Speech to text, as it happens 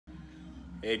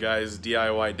Hey guys,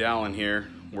 DIY Dallin here.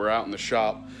 We're out in the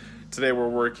shop. Today we're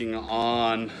working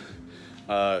on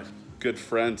good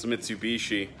friend's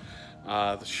Mitsubishi.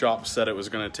 The shop said it was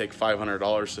going to take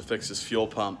 $500 to fix his fuel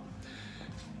pump.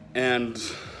 And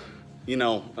you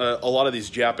know, a lot of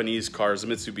these Japanese cars, the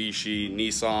Mitsubishi,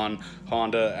 Nissan,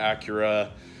 Honda,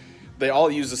 Acura, they all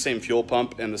use the same fuel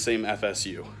pump and the same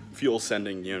FSU, fuel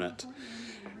sending unit.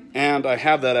 And I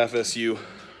have that FSU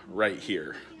right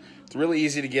here. It's really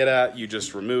easy to get at. You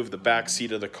just remove the back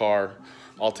seat of the car.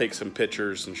 I'll take some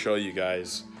pictures and show you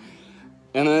guys.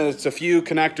 And then it's a few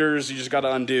connectors you just got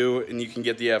to undo and you can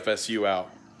get the FSU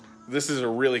out. This is a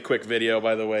really quick video,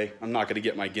 by the way. I'm not going to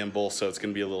get my gimbal, so it's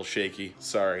going to be a little shaky.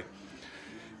 Sorry.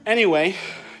 Anyway,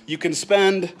 you can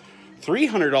spend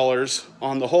 $300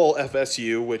 on the whole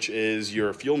FSU, which is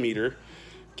your fuel meter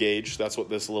gauge. That's what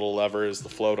this little lever is, the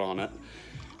float on it.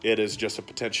 It is just a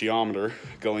potentiometer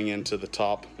going into the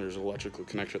top. There's an electrical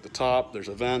connector at the top. There's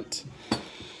a vent.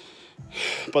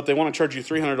 But they want to charge you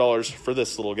 $300 for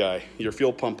this little guy. Your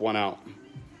fuel pump went out.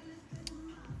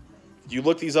 You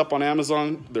look these up on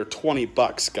Amazon, they're 20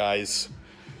 bucks, guys.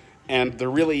 And they're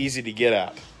really easy to get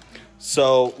at.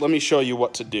 So let me show you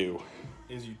what to do.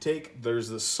 There's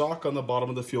this sock on the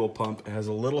bottom of the fuel pump. It has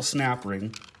a little snap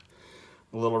ring,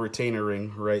 a little retainer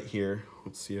ring right here.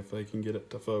 Let's see if I can get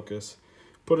it to focus.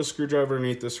 Put a screwdriver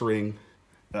underneath this ring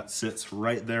that sits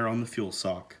right there on the fuel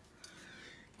sock.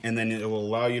 And then it will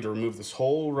allow you to remove this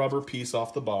whole rubber piece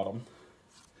off the bottom.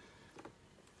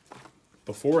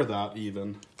 Before that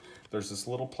even, there's this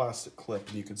little plastic clip,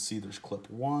 and you can see there's clip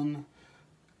 1,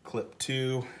 clip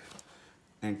 2,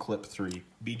 and clip 3.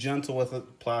 Be gentle with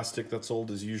it. Plastic that's old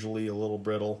is usually a little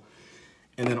brittle.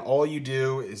 And then all you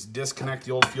do is disconnect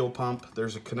the old fuel pump.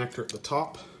 There's a connector at the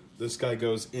top. This guy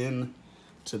goes in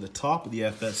to the top of the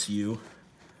FSU.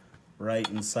 Right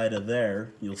inside of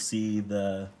there, you'll see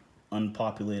the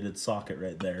unpopulated socket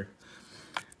right there.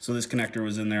 So this connector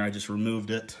was in there. I just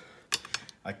removed it.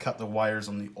 I cut the wires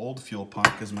on the old fuel pump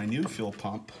because my new fuel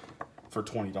pump for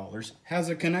 $20 has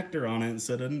a connector on it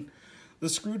instead of the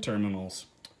screw terminals.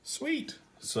 Sweet.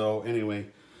 So anyway,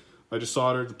 I just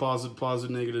soldered the positive,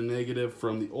 negative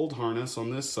from the old harness on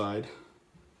this side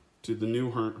to the new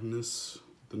harness,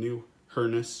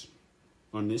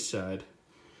 on this side.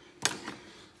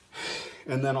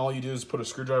 And then all you do is put a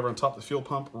screwdriver on top of the fuel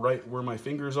pump right where my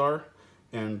fingers are,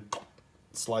 and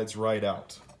it slides right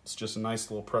out. It's just a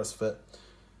nice little press fit.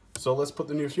 So let's put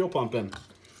the new fuel pump in,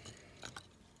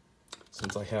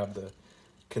 since I have the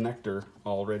connector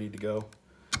all ready to go.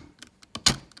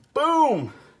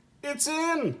 Boom! It's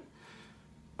in!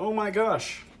 Oh my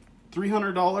gosh.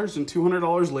 $300 and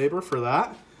 $200 labor for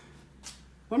that.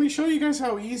 Let me show you guys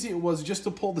how easy it was just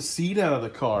to pull the seat out of the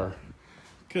car.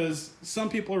 Because some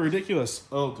people are ridiculous.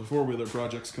 Oh, the four-wheeler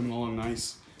project's coming along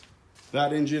nice.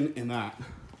 That engine and that.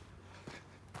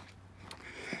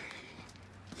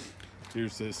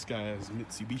 Here's this guy's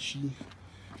Mitsubishi.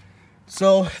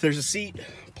 So there's a seat,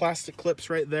 plastic clips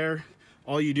right there.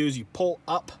 All you do is you pull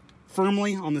up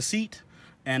firmly on the seat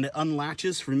and it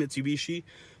unlatches for Mitsubishi.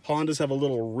 Hondas have a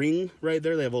little ring right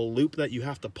there. They have a loop that you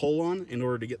have to pull on in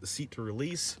order to get the seat to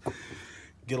release.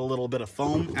 Get a little bit of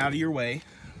foam out of your way.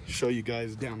 Show you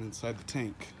guys down inside the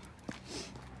tank.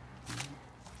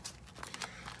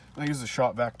 I use the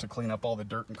shop vac to clean up all the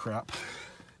dirt and crap.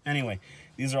 Anyway,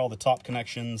 these are all the top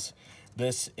connections.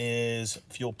 This is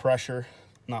fuel pressure,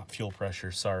 not fuel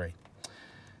pressure, sorry.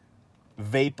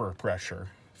 Vapor pressure,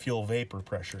 fuel vapor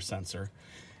pressure sensor.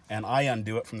 And I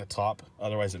undo it from the top,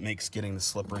 otherwise it makes getting the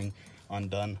slip ring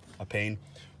undone a pain.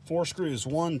 4 screws,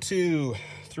 1, 2,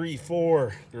 3,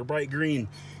 4, they're bright green.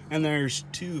 And there's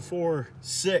 2, 4,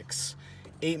 6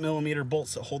 8mm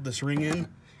bolts that hold this ring in,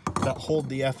 that hold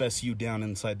the FSU down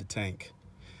inside the tank.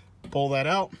 Pull that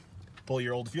out, pull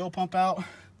your old fuel pump out,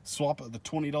 swap the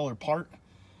 $20 part,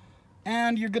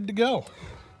 and you're good to go.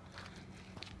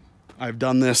 I've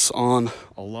done this on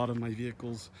a lot of my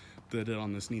vehicles. Did it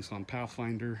on this Nissan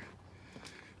Pathfinder.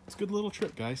 It's a good little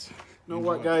trick, guys. You know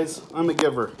what, guys? I'm a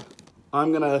giver.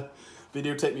 I'm gonna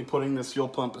videotape me putting this fuel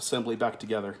pump assembly back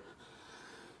together,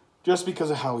 just because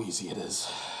of how easy it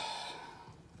is.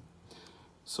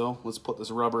 So let's put this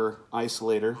rubber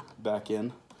isolator back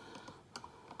in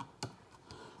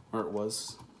where it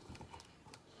was,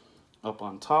 up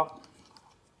on top.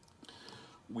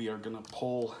 We are gonna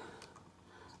pull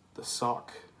the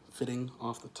sock fitting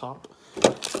off the top.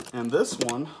 And this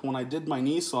one, when I did my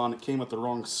Nissan, it came with the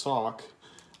wrong sock.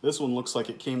 This one looks like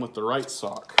it came with the right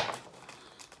sock.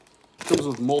 It comes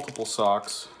with multiple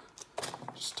socks.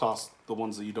 Just toss the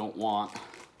ones that you don't want.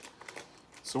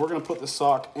 So we're gonna put the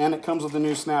sock, and it comes with a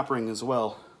new snap ring as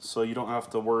well. So you don't have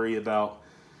to worry about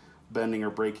bending or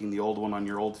breaking the old one on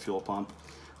your old fuel pump.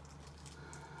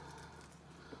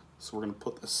 So we're gonna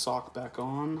put this sock back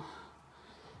on.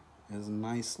 It has a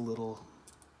nice little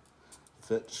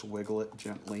fit, just wiggle it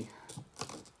gently.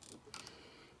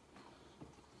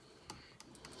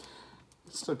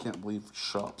 I still can't believe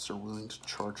shops are willing to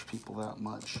charge people that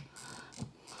much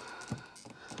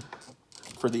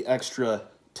for the extra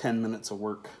 10 minutes of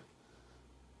work.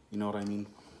 You know what I mean?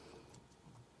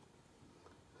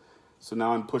 So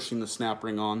now I'm pushing the snap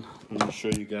ring on. I'm gonna show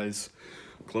you guys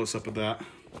a close up of that.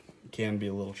 It can be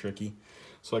a little tricky.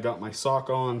 So I got my sock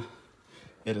on.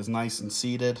 It is nice and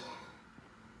seated,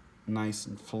 nice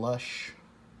and flush.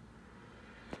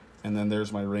 And then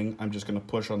there's my ring. I'm just gonna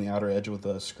push on the outer edge with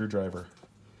a screwdriver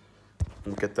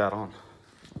and get that on.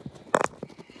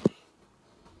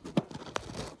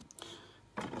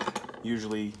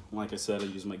 Usually, like I said, I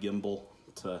use my gimbal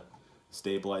to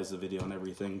stabilize the video and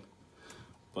everything,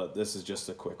 but this is just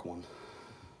a quick one.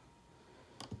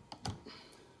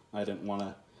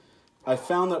 I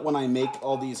found that when I make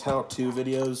all these how-to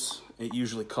videos, it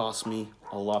usually costs me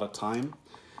a lot of time,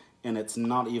 and it's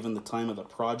not even the time of the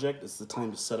project, it's the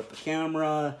time to set up the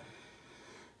camera,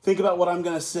 think about what I'm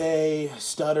gonna say,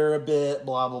 stutter a bit,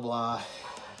 blah, blah, blah.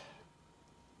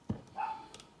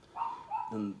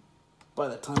 And by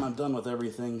the time I'm done with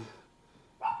everything,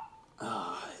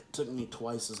 it took me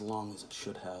twice as long as it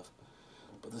should have.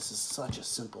 But this is such a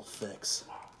simple fix.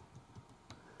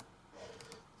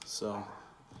 So,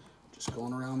 just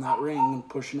going around that ring and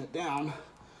pushing it down.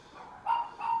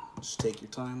 Just take your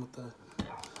time with the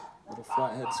little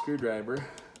flathead screwdriver.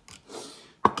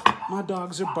 My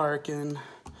dogs are barking.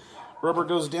 Rubber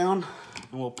goes down,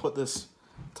 and we'll put this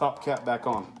top cap back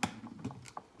on.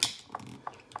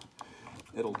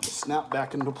 It'll snap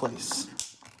back into place.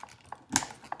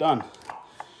 Done.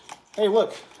 Hey,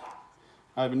 look.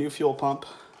 I have a new fuel pump.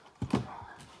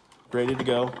 Ready to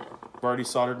go. I've already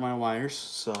soldered my wires,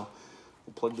 so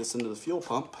we'll plug this into the fuel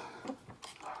pump.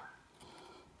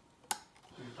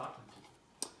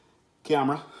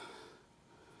 Camera.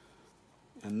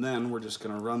 And then we're just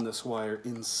going to run this wire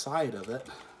inside of it.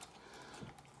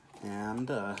 And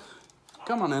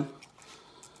come on in.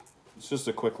 It's just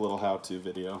a quick little how-to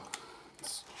video.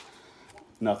 It's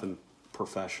nothing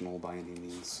professional by any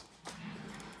means.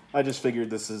 I just figured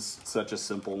this is such a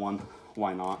simple one.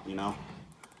 Why not, you know?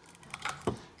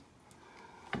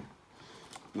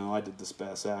 No, I did this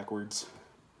backwards.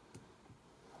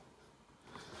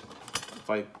 If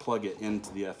I plug it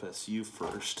into the FSU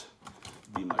first,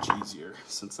 it'd be much easier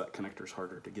since that connector's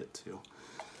harder to get to.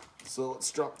 So let's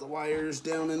drop the wires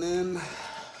down and in.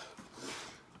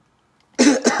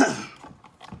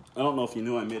 I don't know if you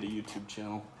knew I made a YouTube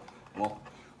channel. Well,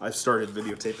 I've started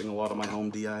videotaping a lot of my home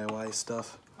DIY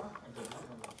stuff.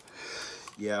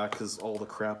 Yeah, because all the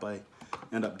crap I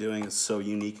end up doing is so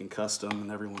unique and custom,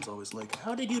 and everyone's always like,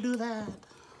 how did you do that?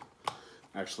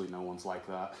 Actually, no one's like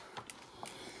that.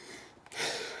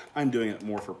 I'm doing it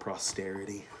more for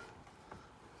posterity.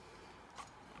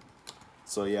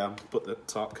 So yeah, put the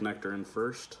top connector in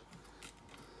first.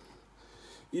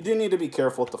 You do need to be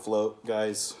careful with the float,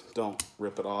 guys. Don't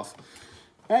rip it off.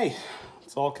 Hey,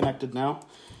 it's all connected now.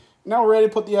 Now we're ready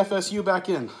to put the FSU back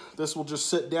in. This will just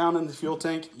sit down in the fuel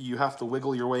tank. You have to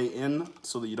wiggle your way in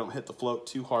so that you don't hit the float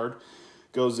too hard.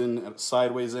 Goes in at a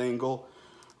sideways angle.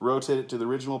 Rotate it to the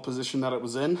original position that it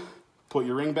was in. Put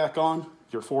your ring back on,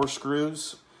 your 4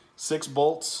 screws, 6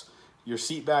 bolts, your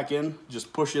seat back in.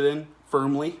 Just push it in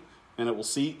firmly and it will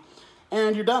seat.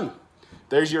 And you're done.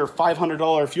 There's your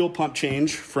 $500 fuel pump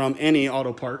change from any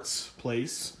auto parts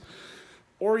place.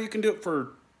 Or you can do it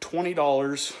for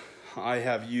 $20. I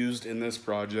have used in this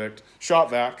project shop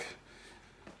vac,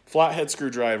 flathead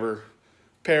screwdriver,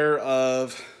 pair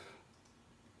of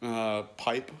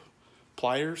pipe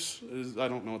pliers. I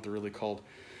don't know what they're really called.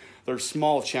 They're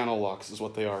small channel locks is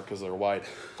what they are because they're wide.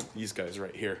 These guys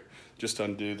right here. Just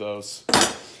undo those.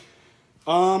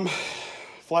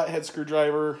 Flathead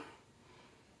screwdriver,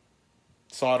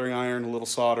 soldering iron, a little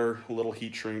solder, a little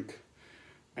heat shrink.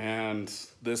 And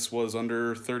this was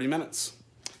under 30 minutes.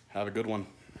 Have a good one.